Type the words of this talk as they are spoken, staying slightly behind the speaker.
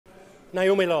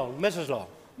Naomi Long. Mrs Long.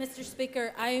 Mr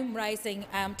Speaker, I am rising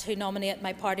to nominate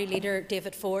my party leader,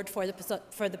 David Ford, for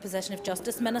the position of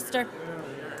Justice Minister.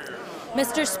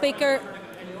 Mr Speaker,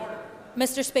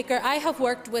 I have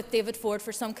worked with David Ford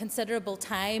for some considerable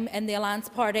time in the Alliance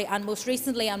Party, and most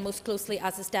recently and most closely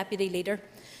as his Deputy Leader.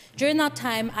 During that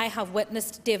time, I have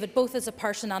witnessed David both as a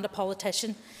person and a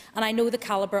politician, and I know the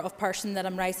calibre of person that I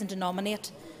am rising to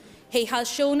nominate. He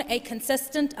has shown a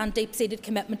consistent and deep-seated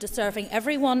commitment to serving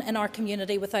everyone in our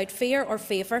community without fear or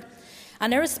favour,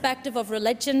 and irrespective of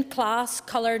religion, class,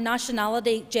 colour,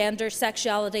 nationality, gender,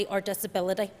 sexuality or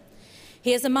disability.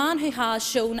 He is a man who has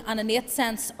shown an innate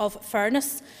sense of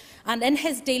fairness and in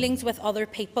his dealings with other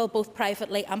people, both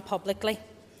privately and publicly.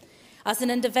 As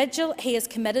an individual, he is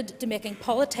committed to making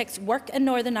politics work in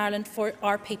Northern Ireland for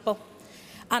our people,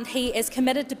 and he is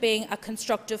committed to being a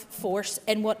constructive force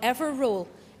in whatever role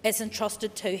is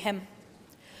entrusted to him.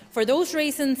 For those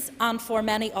reasons and for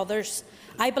many others,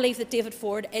 I believe that David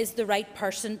Ford is the right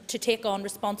person to take on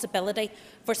responsibility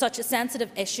for such a sensitive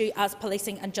issue as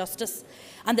policing and justice,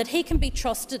 and that he can be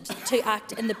trusted to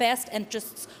act in the best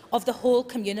interests of the whole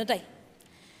community.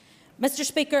 Mr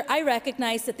Speaker, I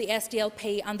recognise that the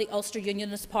SDLP and the Ulster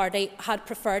Unionist Party had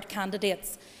preferred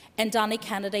candidates in Danny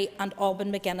Kennedy and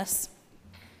Alban McGuinness.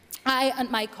 I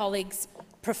and my colleagues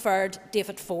preferred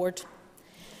David Ford.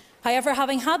 However,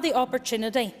 having had the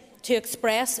opportunity to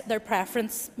express their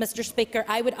preference, Mr Speaker,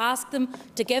 I would ask them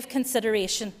to give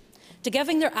consideration to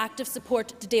giving their active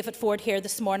support to David Ford here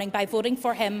this morning by voting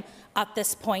for him at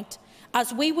this point,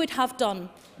 as we would have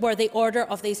done were the order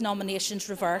of these nominations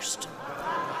reversed.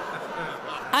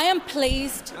 I am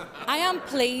pleased,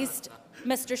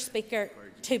 Mr Speaker,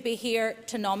 to be here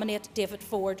to nominate David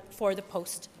Ford for the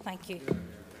post. Thank you.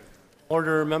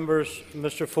 Order, members.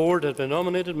 Mr Ford has been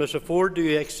nominated. Mr Ford, do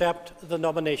you accept the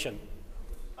nomination?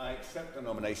 I accept the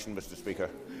nomination, Mr Speaker.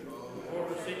 Before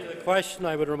proceeding to the question,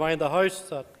 I would remind the House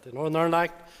that the Northern Ireland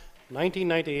Act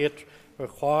 1998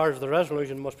 requires the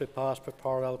resolution must be passed by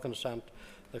parallel consent.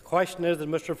 The question is that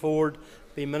Mr Ford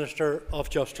be Minister of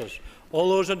Justice. All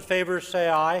those in favour say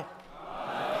aye.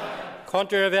 Aye.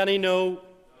 Contrary of any, no.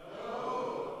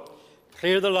 No.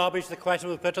 Clear the lobbies. The question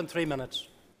will be put in 3 minutes.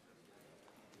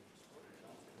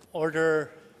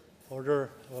 Order. Order.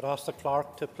 I would ask the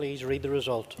clerk to please read the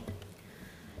result.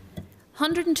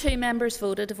 102 members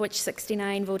voted, of which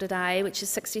 69 voted aye, which is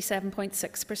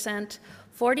 67.6%.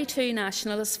 42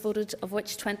 nationalists voted, of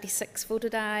which 26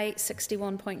 voted aye,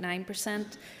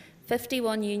 61.9%.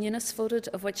 51 unionists voted,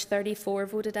 of which 34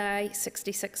 voted aye,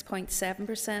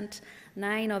 66.7%.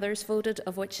 9 others voted,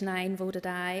 of which 9 voted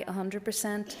aye,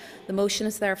 100%. The motion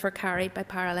is therefore carried by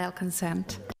parallel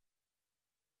consent.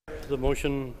 The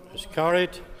motion is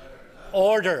carried.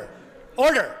 Order.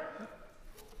 Order.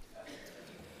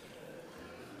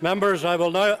 Members, I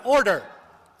will now order.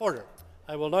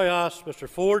 I will now ask Mr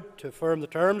Ford to affirm the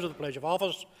terms of the pledge of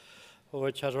office,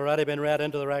 which has already been read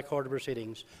into the record of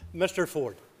proceedings. Mr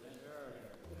Ford.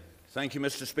 Thank you,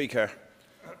 Mr Speaker.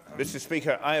 Mr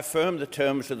Speaker, I affirm the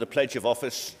terms of the pledge of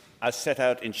office as set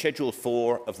out in Schedule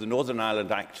 4 of the Northern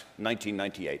Ireland Act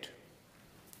 1998.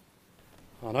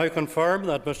 I now confirm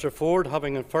that Mr Ford,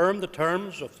 having affirmed the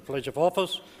terms of the pledge of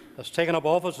office, has taken up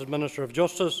office as Minister of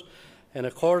Justice in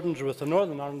accordance with the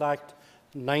Northern Ireland Act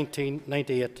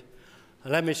 1998.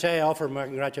 And let me say I offer my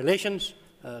congratulations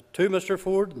to Mr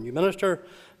Ford, the new Minister,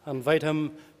 and invite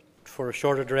him for a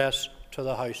short address to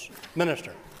the House.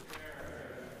 Minister.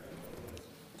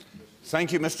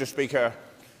 Thank you, Mr Speaker.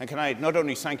 And can I not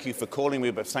only thank you for calling me,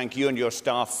 but thank you and your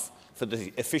staff for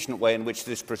the efficient way in which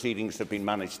these proceedings have been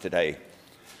managed today.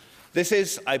 This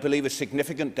is, I believe, a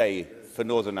significant day for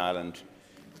Northern Ireland.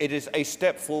 It is a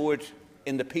step forward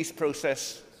in the peace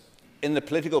process, in the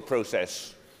political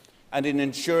process, and in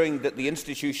ensuring that the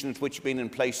institutions which have been in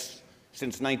place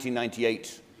since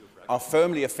 1998 are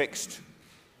firmly affixed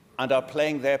and are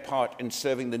playing their part in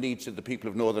serving the needs of the people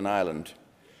of Northern Ireland.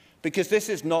 Because this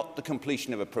is not the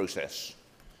completion of a process.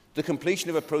 The completion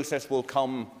of a process will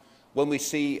come when we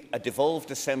see a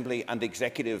devolved Assembly and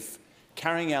Executive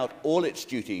carrying out all its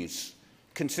duties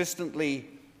consistently,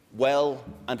 well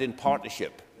and in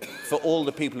partnership for all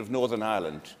the people of Northern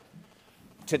Ireland.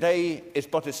 Today is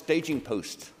but a staging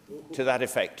post to that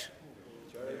effect.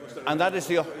 And that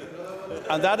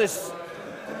is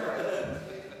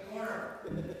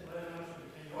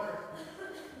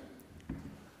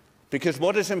because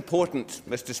what is important,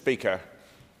 Mr Speaker,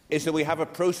 is that we have a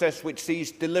process which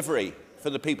sees delivery for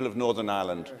the people of Northern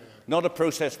Ireland, not a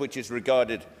process which is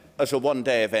regarded as a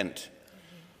one-day event.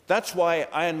 That's why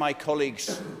I and my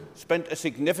colleagues spent a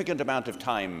significant amount of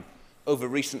time over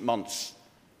recent months,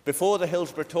 before the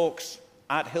Hillsborough talks,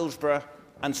 at Hillsborough,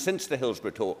 and since the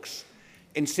Hillsborough talks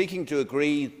in seeking to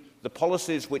agree the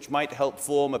policies which might help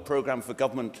form a programme for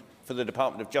government for the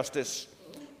Department of Justice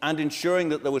and ensuring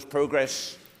that there was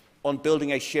progress on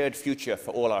building a shared future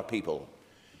for all our people.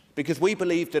 Because we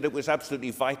believed that it was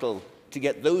absolutely vital to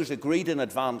get those agreed in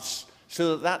advance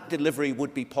so that that delivery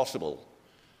would be possible.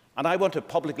 And I want to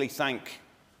publicly thank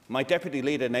my Deputy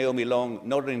Leader, Naomi Long,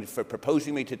 not only for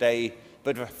proposing me today,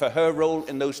 but for her role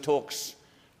in those talks,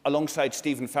 alongside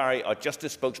Stephen Farry, our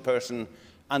Justice spokesperson,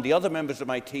 and the other members of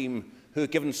my team who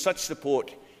have given such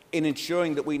support in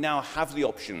ensuring that we now have the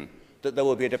option that there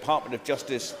will be a Department of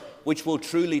Justice which will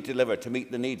truly deliver to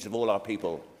meet the needs of all our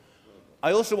people.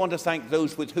 I also want to thank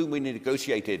those with whom we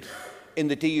negotiated in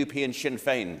the DUP and Sinn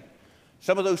Féin.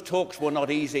 Some of those talks were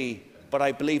not easy, but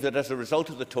I believe that as a result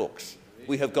of the talks,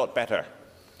 we have got better.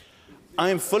 I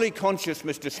am fully conscious,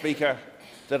 Mr. Speaker,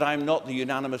 that I am not the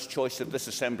unanimous choice of this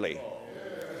Assembly.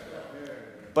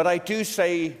 But I do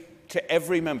say to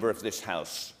every member of this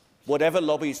House, whatever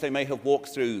lobbies they may have walked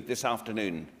through this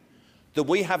afternoon, that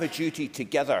we have a duty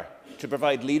together to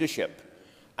provide leadership.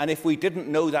 And if we didn't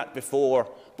know that before,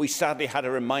 we sadly had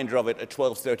a reminder of it at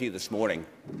 12:30 this morning.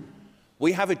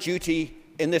 We have a duty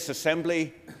in this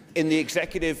Assembly, in the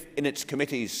Executive, in its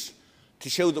committees, to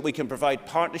show that we can provide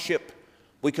partnership,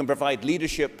 we can provide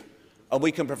leadership, and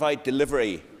we can provide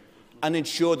delivery, and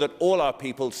ensure that all our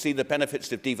people see the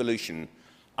benefits of devolution.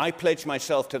 I pledge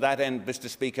myself to that end, Mr.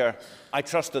 Speaker. I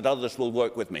trust that others will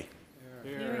work with me.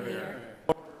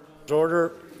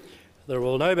 Order. There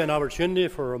will now be an opportunity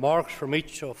for remarks from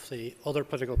each of the other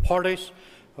political parties.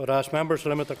 I would ask members to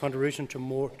limit their contribution to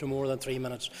more than 3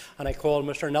 minutes. And I call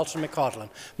Mr. Nelson McCausland.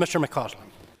 Mr. McCausland.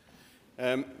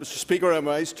 Mr. Speaker, I am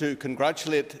rise to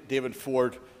congratulate David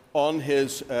Ford on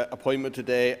his appointment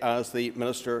today as the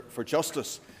Minister for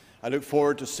Justice. I look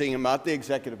forward to seeing him at the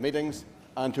executive meetings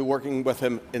and to working with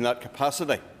him in that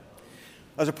capacity.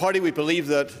 As a party, we believe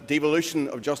that devolution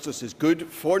of justice is good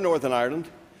for Northern Ireland,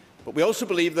 but we also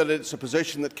believe that it's a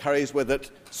position that carries with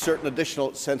it certain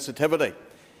additional sensitivity.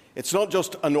 It's not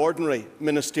just an ordinary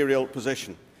ministerial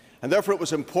position, and therefore it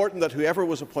was important that whoever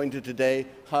was appointed today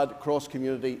had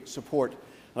cross-community support,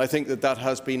 and I think that that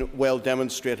has been well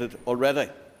demonstrated already.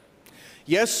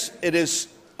 Yes, it is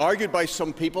argued by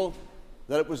some people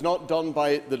that it was not done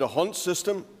by the DUP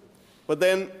system, but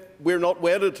then we're not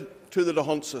wedded to the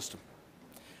DUP system.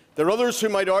 There are others who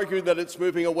might argue that it's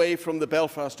moving away from the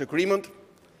Belfast Agreement,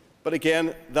 but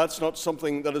again, that's not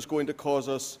something that is going to cause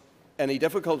us any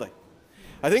difficulty.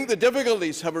 I think the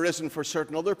difficulties have arisen for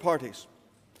certain other parties,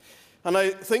 and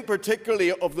I think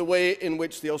particularly of the way in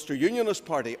which the Ulster Unionist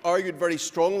Party argued very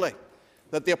strongly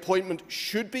that the appointment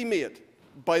should be made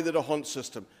by the DUP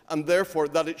system, and therefore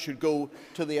that it should go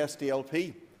to the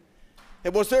SDLP.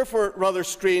 It was therefore rather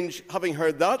strange, having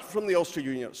heard that from the Ulster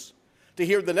Unionists, to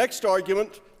hear the next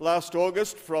argument last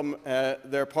August from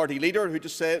their party leader, who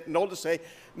went on to say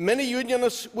many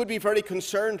Unionists would be very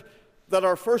concerned that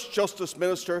our first Justice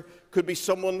Minister could be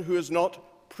someone who is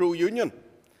not pro-union.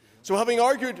 So, having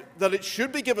argued that it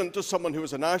should be given to someone who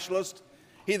was a nationalist,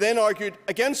 he then argued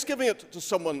against giving it to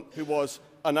someone who was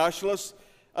a nationalist,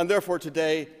 and therefore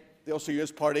today the Ulster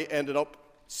Unionist Party ended up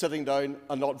sitting down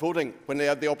and not voting when they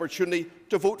had the opportunity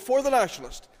to vote for the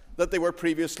nationalist that they were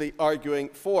previously arguing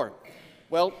for.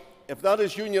 Well, if that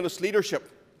is Unionist leadership,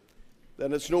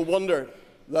 then it's no wonder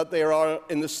that they are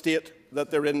in the state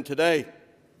that they're in today.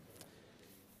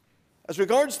 As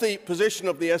regards the position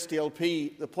of the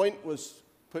SDLP, the point was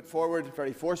put forward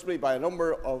very forcibly by a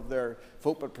number of their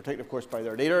folk, but particularly, of course, by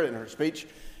their leader in her speech,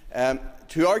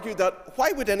 to argue that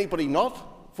why would anybody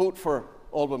not vote for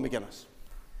Alban McGuinness?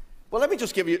 Well, let me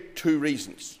just give you two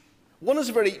reasons. One is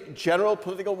a very general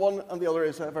political one, and the other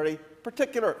is a very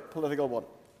particular political one.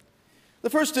 The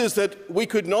first is that we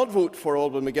could not vote for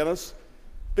Alban McGuinness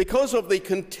because of the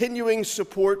continuing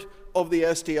support of the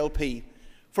SDLP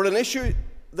for an issue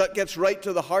that gets right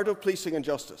to the heart of policing and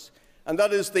justice, and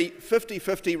that is the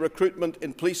 50-50 recruitment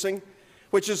in policing,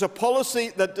 which is a policy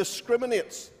that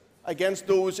discriminates against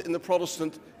those in the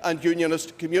Protestant and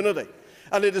Unionist community.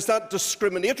 And it is that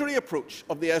discriminatory approach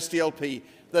of the SDLP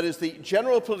that is the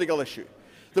general political issue.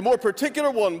 The more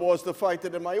particular one was the fact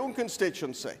that in my own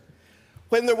constituency,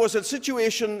 when there was a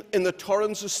situation in the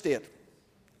Torrens estate,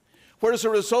 where as a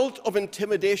result of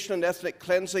intimidation and ethnic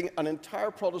cleansing, an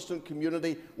entire Protestant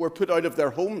community were put out of their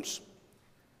homes,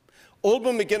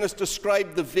 Alban McGuinness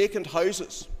described the vacant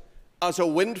houses as a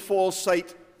windfall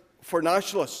site for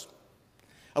nationalists.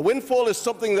 A windfall is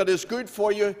something that is good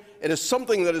for you. It is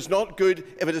something that is not good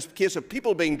if it is a case of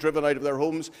people being driven out of their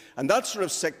homes. And that sort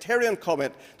of sectarian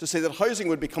comment to say that housing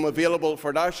would become available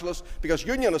for nationalists because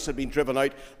unionists had been driven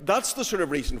out, that's the sort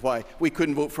of reason why we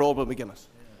couldn't vote for Alba McGuinness.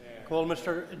 Call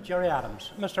Mr. Jerry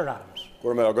Adams. Mr. Adams.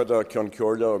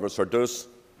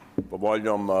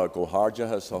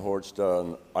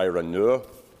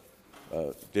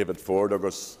 David Ford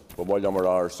agus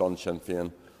Bawallamar Son Sinn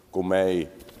Féin go May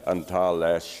and Tal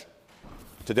Lesh.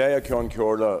 Today at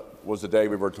Ceann was the day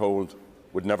we were told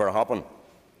would never happen.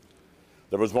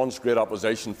 There was once great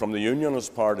opposition from the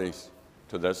unionist parties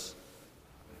to this,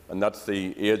 and that's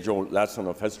the age-old lesson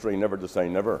of history, never to say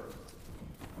never,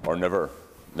 or never,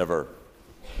 never,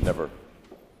 never.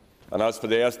 And as for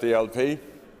the SDLP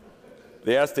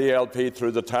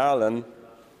threw the towel in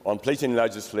on policing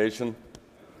legislation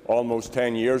almost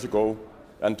 10 years ago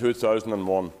in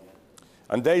 2001.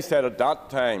 And they said at that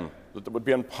time that it would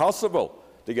be impossible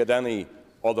to get any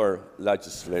other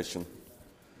legislation.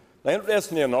 Now,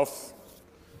 interestingly enough,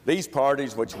 these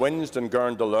parties which whinged and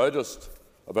gurned the loudest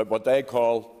about what they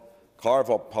call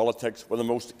carve-up politics were the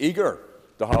most eager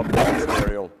to have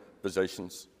ministerial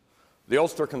positions. The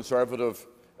Ulster Conservative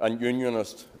and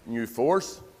Unionist New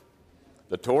Force,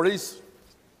 the Tories,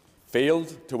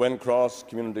 failed to win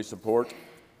cross-community support,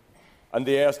 and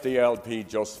the SDLP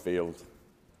just failed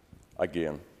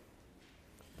again.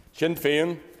 Sinn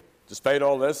Féin, despite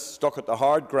all this, stuck at the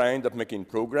hard grind of making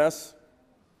progress.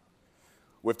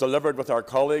 We've delivered with our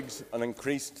colleagues an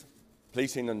increased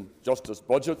policing and justice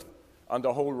budget and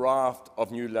a whole raft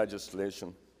of new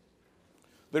legislation.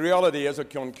 The reality is at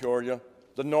Ceann,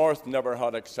 the North never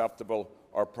had acceptable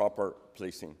or proper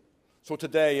policing. So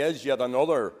today is yet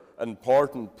another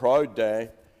important, proud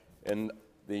day in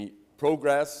the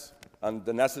progress and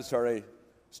the necessary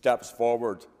steps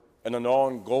forward in an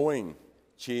ongoing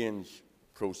change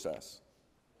process.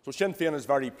 So Sinn Féin is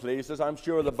very pleased, as I'm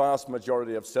sure the vast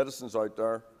majority of citizens out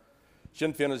there.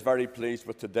 Sinn Féin is very pleased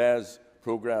with today's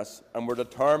progress, and we're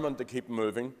determined to keep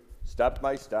moving, step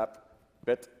by step,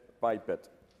 bit by bit.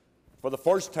 For the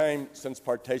first time since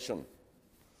partition,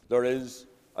 there is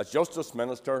a Justice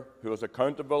Minister who is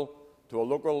accountable to a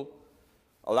local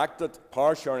elected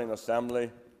power-sharing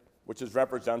assembly which is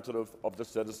representative of the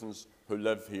citizens who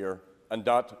live here, and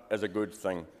that is a good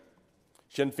thing.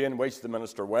 Sinn Féin wish the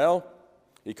Minister well.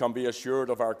 He can be assured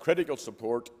of our critical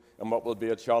support in what will be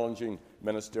a challenging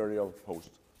ministerial post.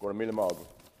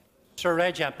 Sir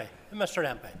Ray Jempe. Mr.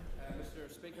 Jempe. Mr.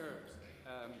 Speaker,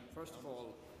 first of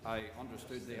all, I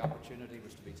understood the opportunity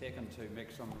was to be taken to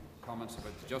make some comments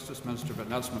about the Justice Minister, but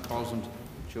Nelson McCausland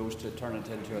chose to turn it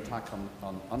into an attack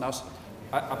on us.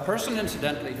 A person,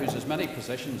 incidentally, who's as many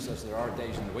positions as there are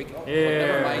days in the week. But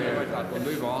never mind about that, we'll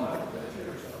move on.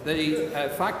 The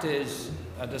fact is,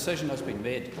 a decision has been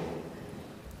made.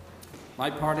 My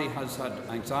party has had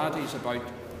anxieties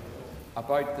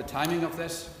about the timing of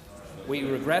this. We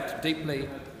regret deeply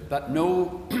that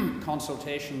no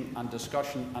consultation and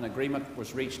discussion and agreement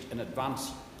was reached in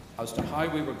advance as to how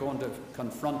we were going to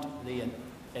confront the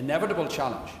inevitable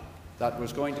challenge that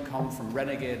was going to come from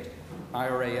renegade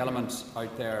IRA elements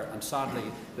out there, and sadly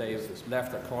they've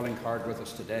left their calling card with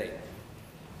us today.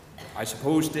 I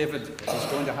suppose David is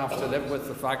going to have to live with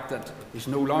the fact that he's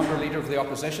no longer Leader of the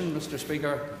Opposition, Mr.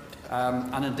 Speaker,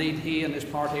 and indeed he and his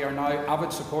party are now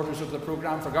avid supporters of the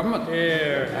programme for government,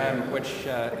 which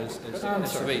is to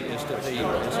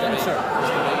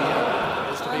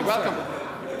be welcome.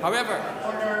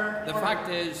 However, the fact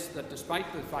is that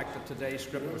despite the fact that today's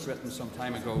script was written some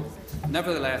time ago,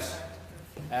 nevertheless,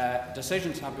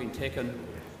 decisions have been taken,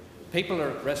 people are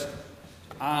at risk,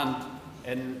 and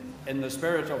in the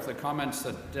spirit of the comments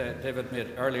that David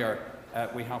made earlier,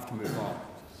 we have to move on.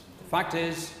 The fact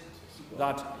is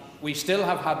that we still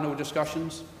have had no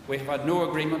discussions. We have had no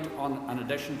agreement on an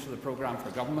addition to the programme for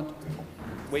government.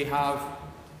 We have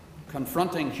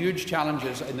confronting huge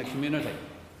challenges in the community.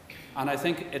 And I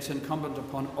think it's incumbent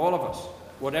upon all of us,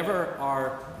 whatever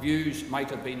our views might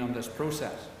have been on this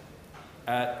process,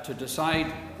 to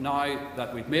decide now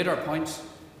that we've made our points,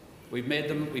 we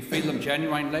feel them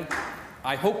genuinely.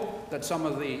 I hope that some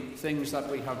of the things that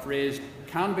we have raised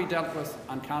can be dealt with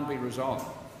and can be resolved.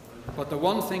 But the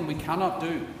one thing we cannot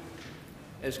do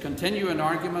is continue an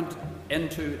argument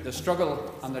into the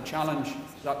struggle and the challenge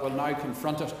that will now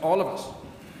confront us, all of us,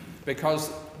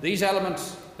 because these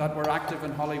elements that were active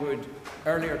in Holywood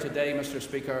earlier today, Mr.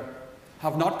 Speaker,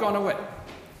 have not gone away.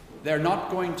 They're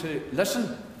not going to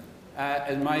listen,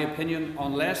 in my opinion,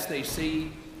 unless they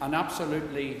see an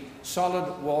absolutely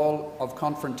solid wall of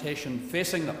confrontation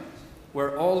facing them,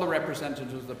 where all the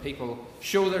representatives of the people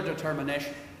show their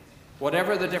determination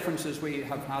whatever the differences we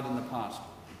have had in the past,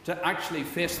 to actually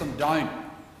face them down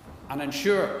and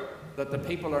ensure that the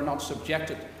people are not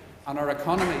subjected and our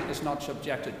economy is not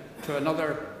subjected to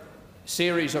another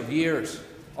series of years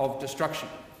of destruction.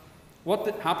 What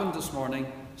happened this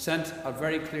morning sent a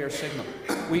very clear signal.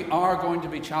 We are going to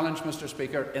be challenged, Mr.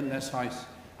 Speaker, in this House.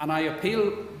 And I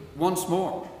appeal once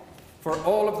more for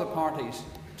all of the parties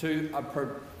to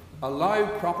allow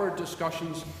proper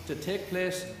discussions to take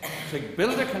place, to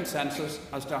build a consensus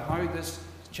as to how this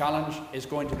challenge is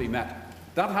going to be met.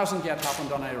 That hasn't yet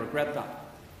happened, and I regret that.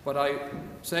 But I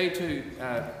say to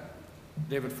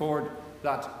David Ford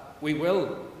that we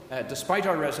will, despite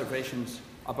our reservations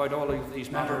about all of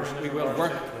these matters, we will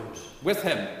work with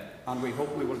him, and we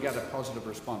hope we will get a positive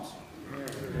response.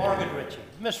 Margaret Ritchie.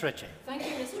 Miss Ritchie. Thank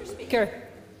you, Mr. Speaker.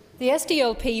 The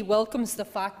SDLP welcomes the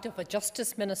fact of a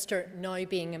Justice Minister now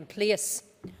being in place.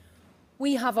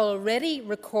 We have already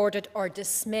recorded our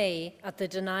dismay at the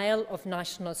denial of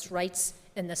nationalist rights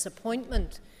in this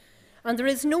appointment, and there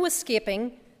is no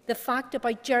escaping the fact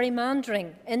about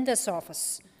gerrymandering in this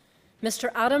office. Mr.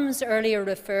 Adams earlier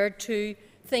referred to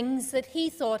things that he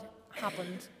thought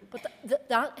happened, but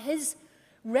that his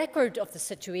record of the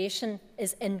situation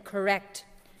is incorrect.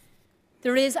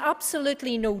 There is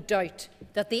absolutely no doubt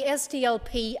that the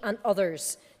SDLP and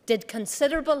others did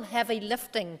considerable heavy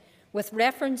lifting with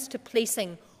reference to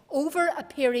policing over a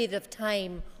period of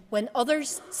time when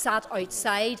others sat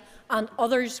outside and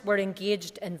others were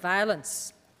engaged in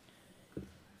violence.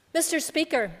 Mr.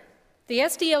 Speaker, the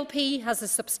SDLP has a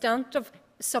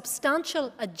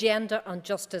substantial agenda on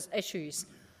justice issues,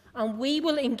 and we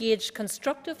will engage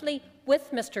constructively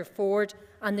with Mr. Ford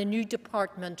and the new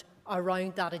department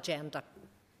around that agenda.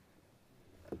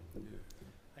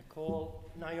 I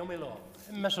call Naomi Long.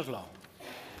 Mrs. Long.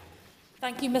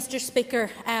 Thank you, Mr. Speaker.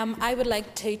 I would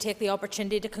like to take the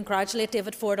opportunity to congratulate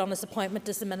David Ford on his appointment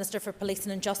as the Minister for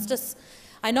Policing and Justice.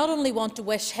 I not only want to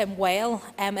wish him well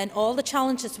in all the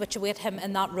challenges which await him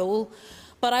in that role,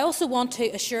 but I also want to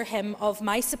assure him of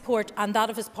my support and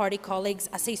that of his party colleagues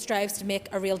as he strives to make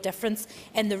a real difference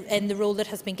in the role that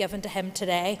has been given to him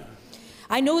today.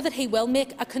 I know that he will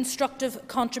make a constructive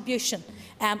contribution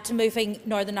to moving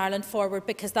Northern Ireland forward,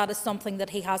 because that is something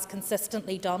that he has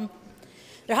consistently done.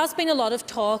 There has been a lot of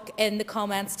talk in the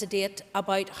comments to date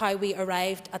about how we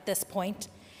arrived at this point.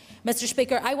 Mr.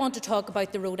 Speaker, I want to talk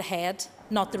about the road ahead,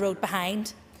 not the road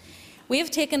behind. We have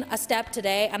taken a step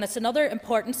today, and it's another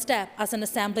important step as an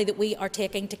Assembly that we are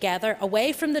taking together,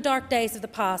 away from the dark days of the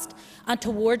past and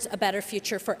towards a better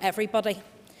future for everybody.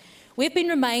 We have been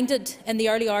reminded in the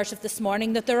early hours of this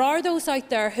morning that there are those out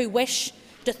there who wish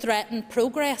to threaten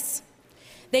progress.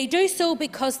 They do so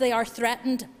because they are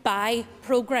threatened by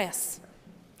progress.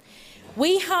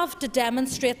 We have to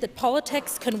demonstrate that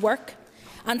politics can work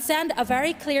and send a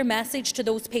very clear message to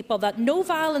those people that no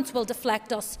violence will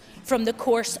deflect us from the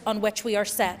course on which we are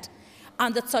set,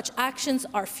 and that such actions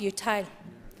are futile.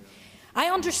 I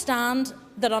understand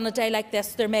that on a day like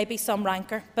this there may be some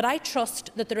rancour, but I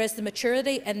trust that there is the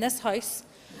maturity in this House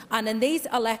and in these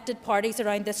elected parties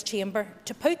around this chamber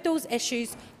to put those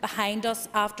issues behind us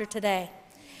after today,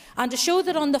 and to show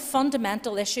that on the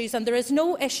fundamental issues, and there is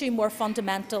no issue more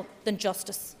fundamental than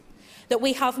justice, that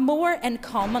we have more in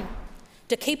common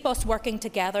to keep us working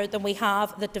together than we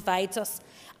have that divides us,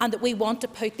 and that we want to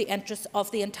put the interests of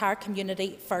the entire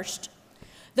community first.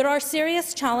 There are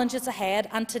serious challenges ahead,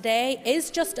 and today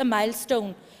is just a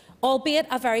milestone, albeit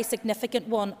a very significant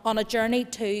one, on a journey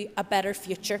to a better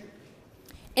future.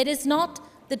 It is not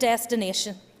the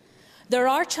destination. There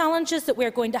are challenges that we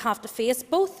are going to have to face,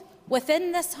 both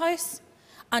within this House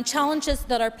and challenges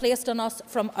that are placed on us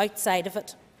from outside of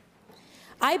it.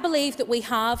 I believe that we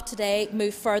have today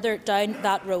moved further down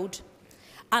that road,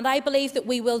 and I believe that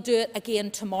we will do it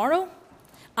again tomorrow,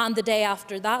 and the day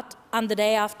after that, and the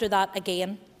day after that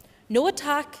again. No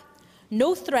attack,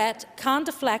 no threat can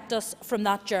deflect us from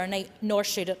that journey, nor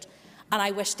should it, and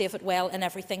I wish David well in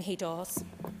everything he does.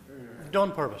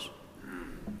 Don Purvis.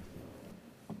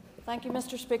 Thank you,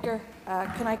 Mr. Speaker.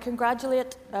 Can I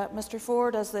congratulate Mr.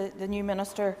 Ford as the new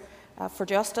Minister for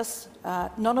Justice?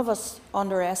 None of us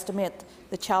underestimate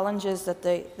the challenges that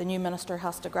the new Minister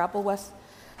has to grapple with,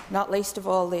 not least of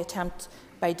all the attempt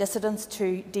by dissidents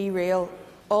to derail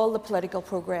all the political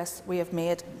progress we have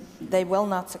made. They will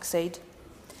not succeed.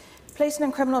 Policing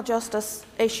and criminal justice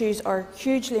issues are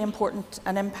hugely important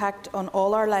and impact on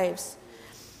all our lives.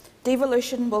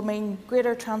 Devolution will mean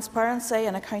greater transparency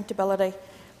and accountability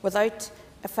without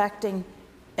affecting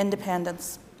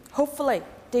independence. Hopefully,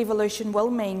 devolution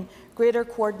will mean greater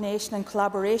coordination and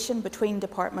collaboration between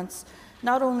departments,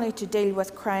 not only to deal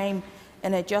with crime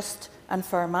in a just and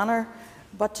fair manner,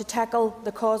 but to tackle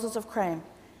the causes of crime,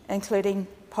 including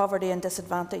poverty and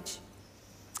disadvantage.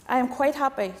 I am quite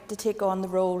happy to take on the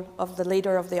role of the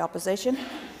Leader of the Opposition,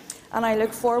 and I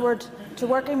look forward to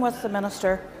working with the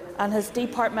Minister and his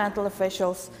departmental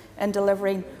officials in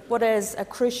delivering what is a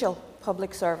crucial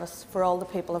public service for all the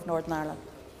people of Northern Ireland.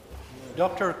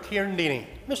 Dr. Kieran Deany.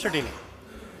 Mr. Deany.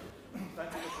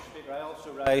 Thank you, Mr. Speaker. I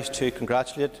also rise to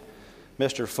congratulate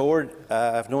Mr. Ford.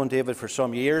 I've known David for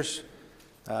some years.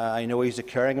 I know he's a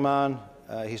caring man,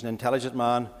 he's an intelligent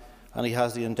man, and he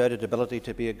has the undoubted ability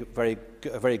to be a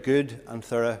very good and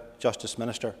thorough Justice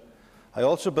Minister. I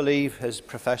also believe his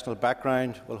professional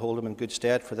background will hold him in good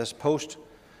stead for this post.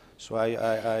 So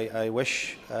I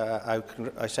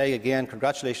say again,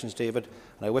 congratulations, David,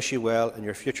 and I wish you well in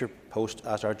your future post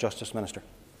as our Justice Minister.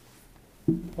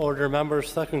 Order,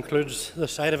 members. That concludes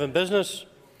this item of business.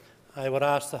 I would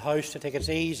ask the House to take its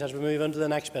ease as we move into the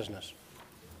next business.